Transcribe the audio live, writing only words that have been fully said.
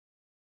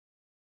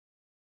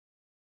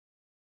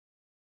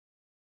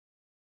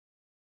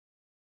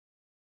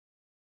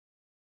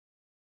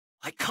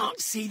I can't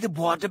see the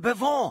Bois de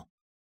Bavon.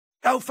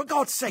 Oh, for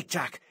God's sake,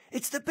 Jack.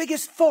 It's the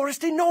biggest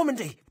forest in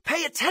Normandy.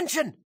 Pay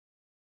attention.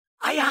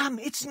 I am.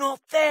 It's not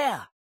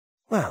there.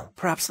 Well,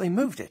 perhaps they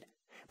moved it.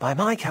 By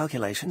my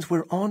calculations,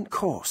 we're on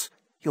course.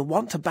 You'll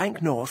want to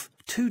bank north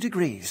 2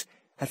 degrees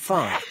at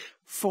 5,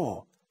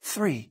 4,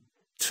 3,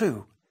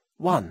 2,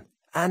 1,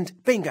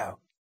 and bingo.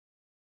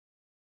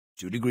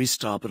 2 degrees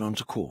starboard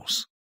onto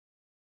course.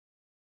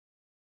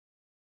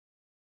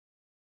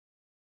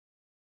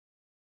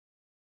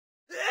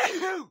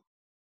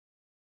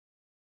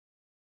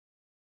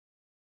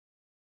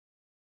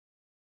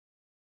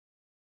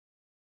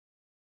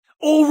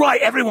 All right,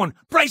 everyone,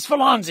 brace for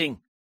landing.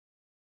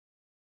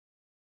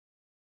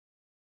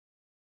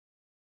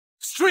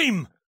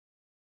 Stream!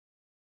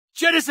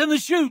 Jettison the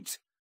chute!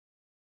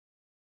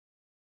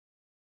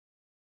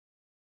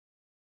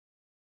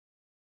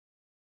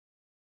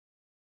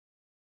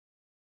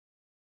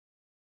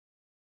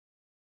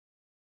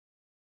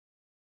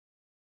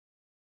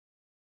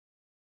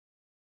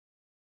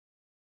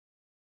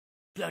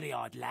 Bloody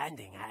hard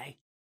landing, eh?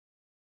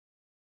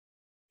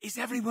 Is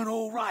everyone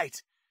all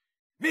right?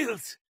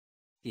 Mills?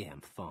 Yeah,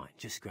 I'm fine.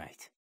 Just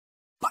great.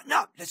 Button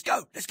up! Let's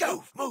go! Let's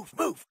go!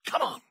 Move!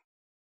 Come on!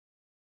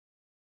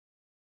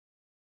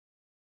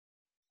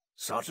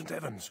 Sergeant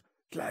Evans,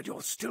 glad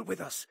you're still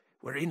with us.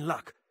 We're in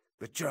luck.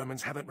 The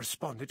Germans haven't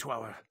responded to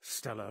our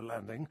stellar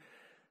landing.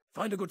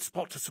 Find a good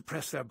spot to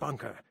suppress their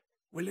bunker.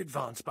 We'll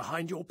advance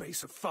behind your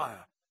base of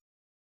fire.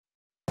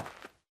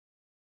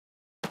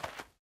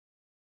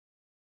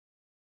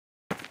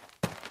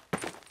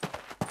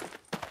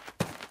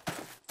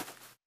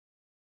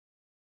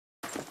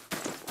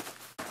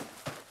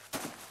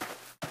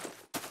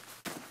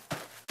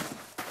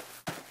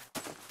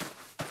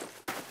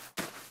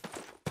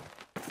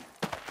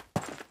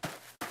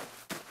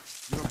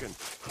 Jürgen,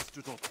 hast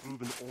du dort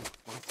drüben auch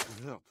was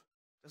gehört?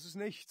 Das ist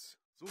nichts.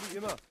 So wie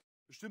immer.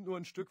 Bestimmt nur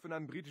ein Stück von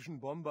einem britischen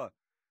Bomber.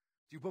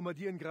 Die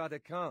bombardieren gerade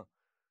Caen.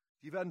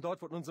 Die werden dort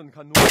von unseren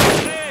Kanonen...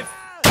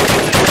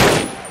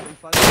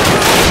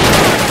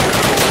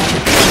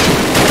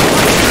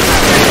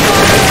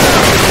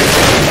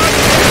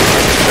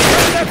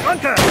 Der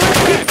Bunker!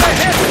 Keep their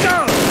heads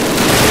down!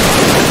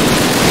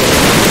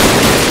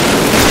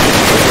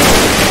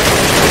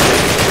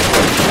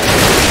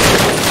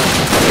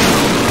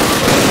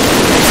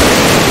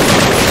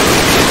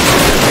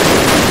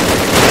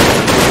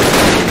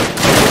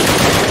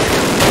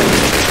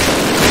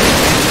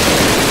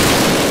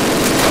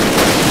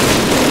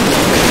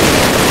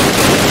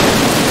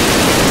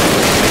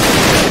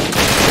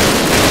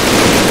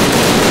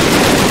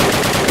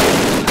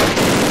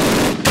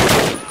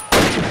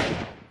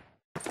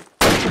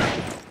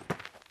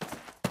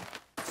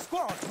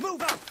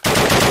 Move up!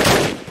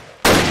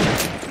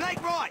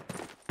 Flank right!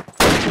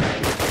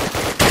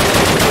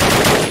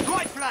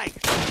 Right flank!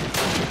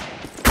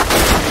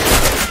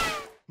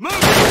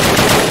 Move!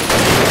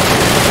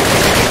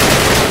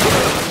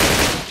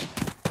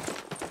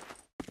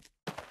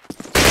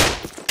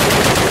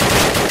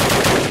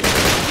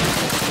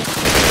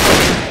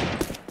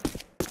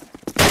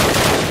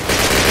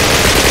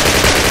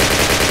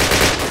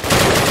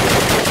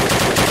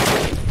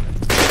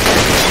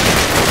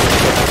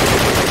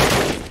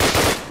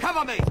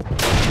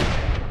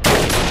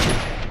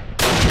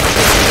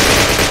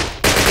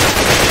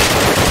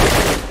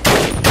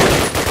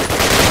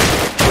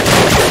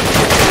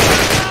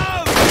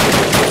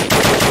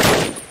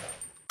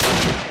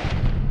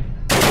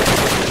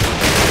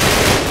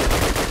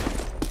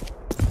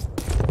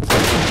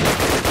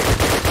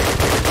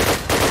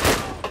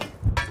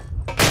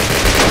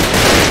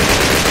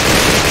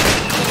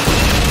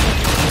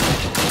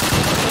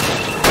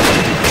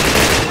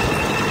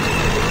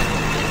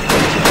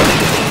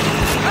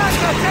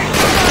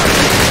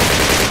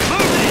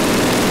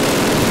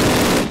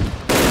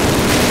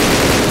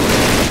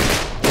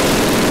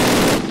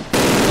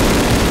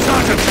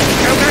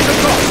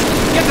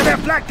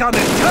 On it.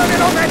 Turn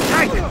it on that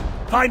tank!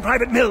 Find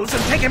Private Mills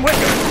and take him with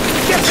you!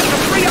 Get him to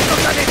free up the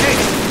bloody thing!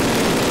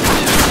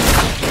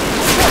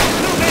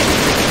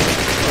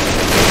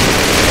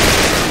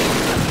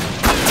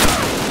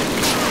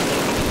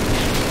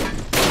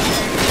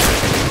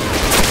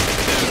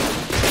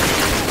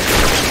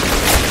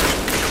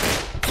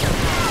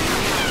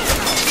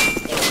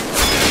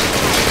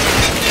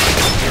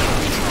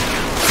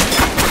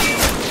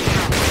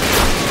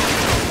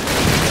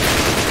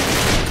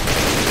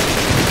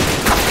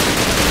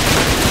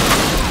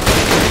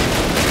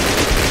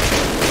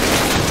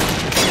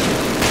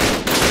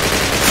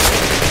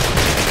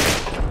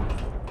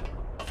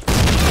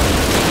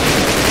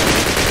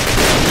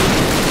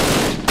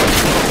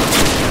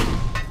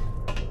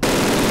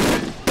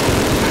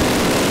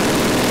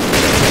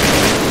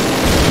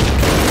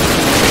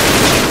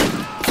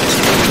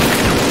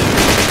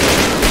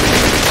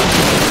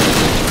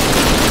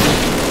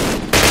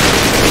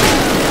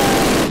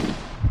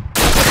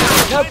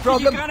 No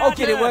problem, I'll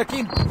get it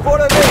working.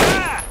 Follow me!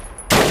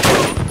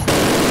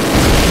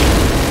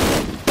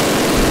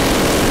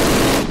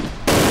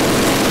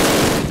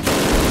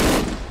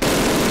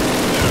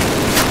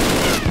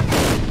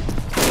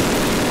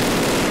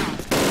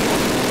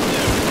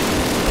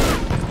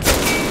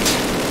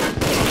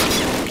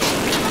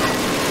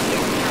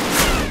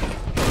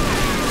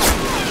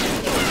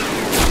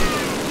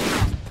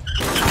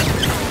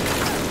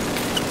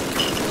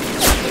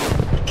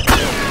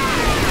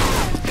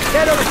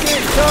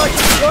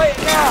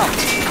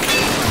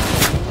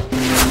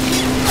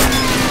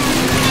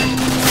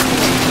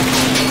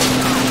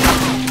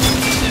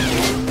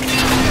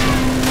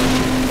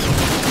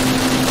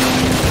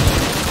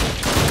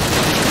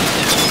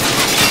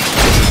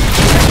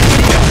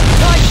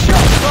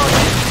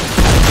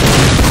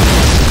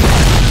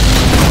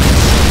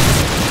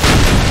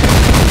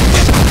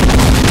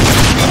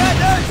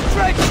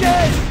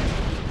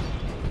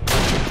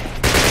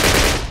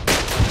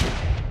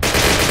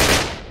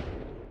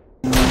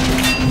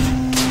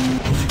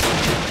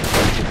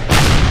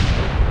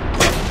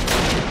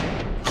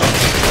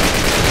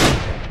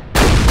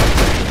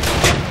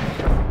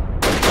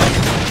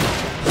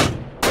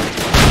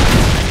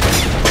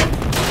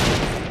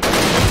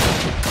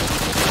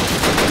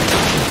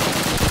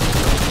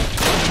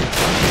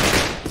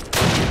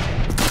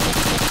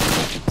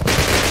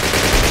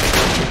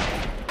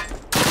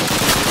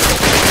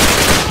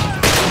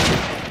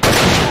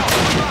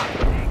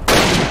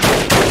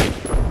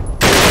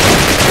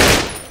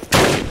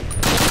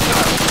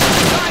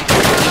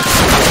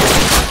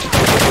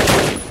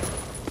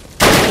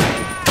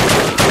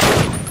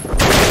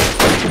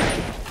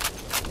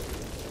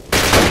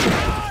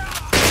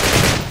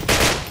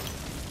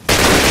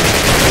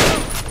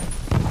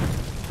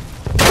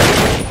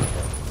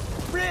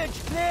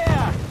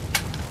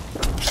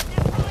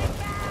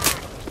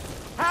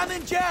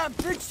 Jamming jam!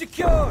 Bridge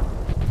secured!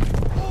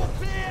 All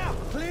clear!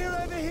 Clear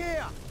over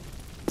here!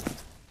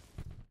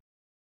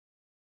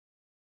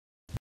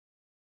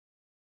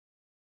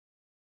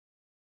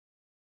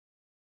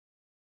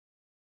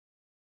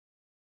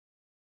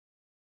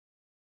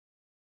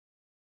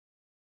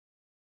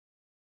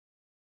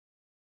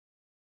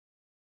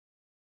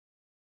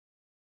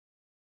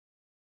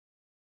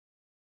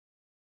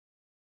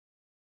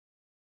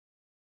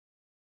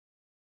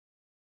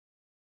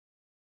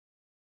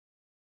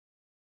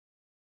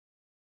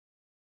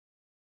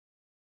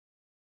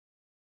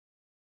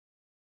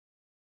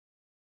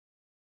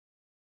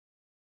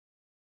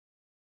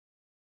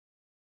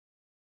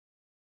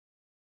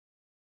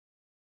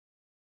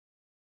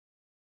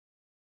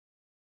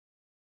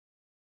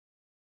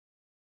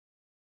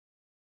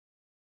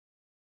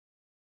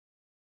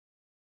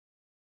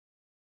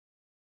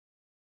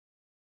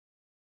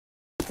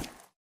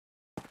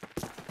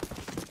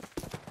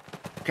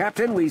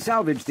 Captain, we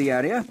salvaged the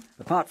area.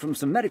 Apart from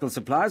some medical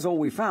supplies, all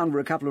we found were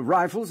a couple of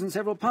rifles and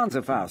several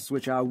Panzerfausts,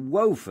 which are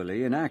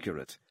woefully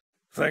inaccurate.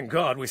 Thank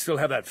God we still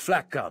have that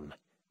flak gun.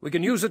 We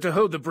can use it to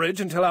hold the bridge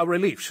until our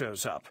relief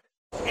shows up.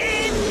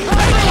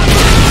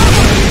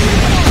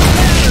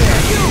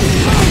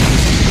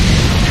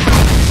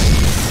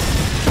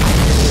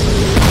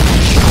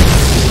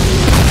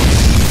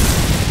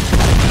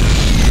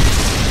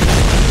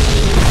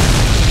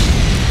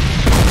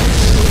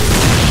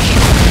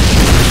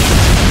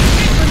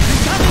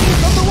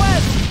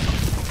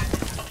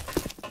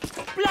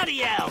 Bloody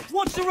hell!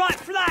 What's the right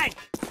flank?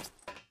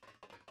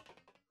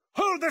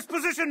 Hold this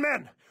position,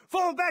 men!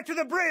 Fall back to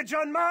the bridge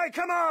on my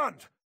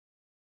command!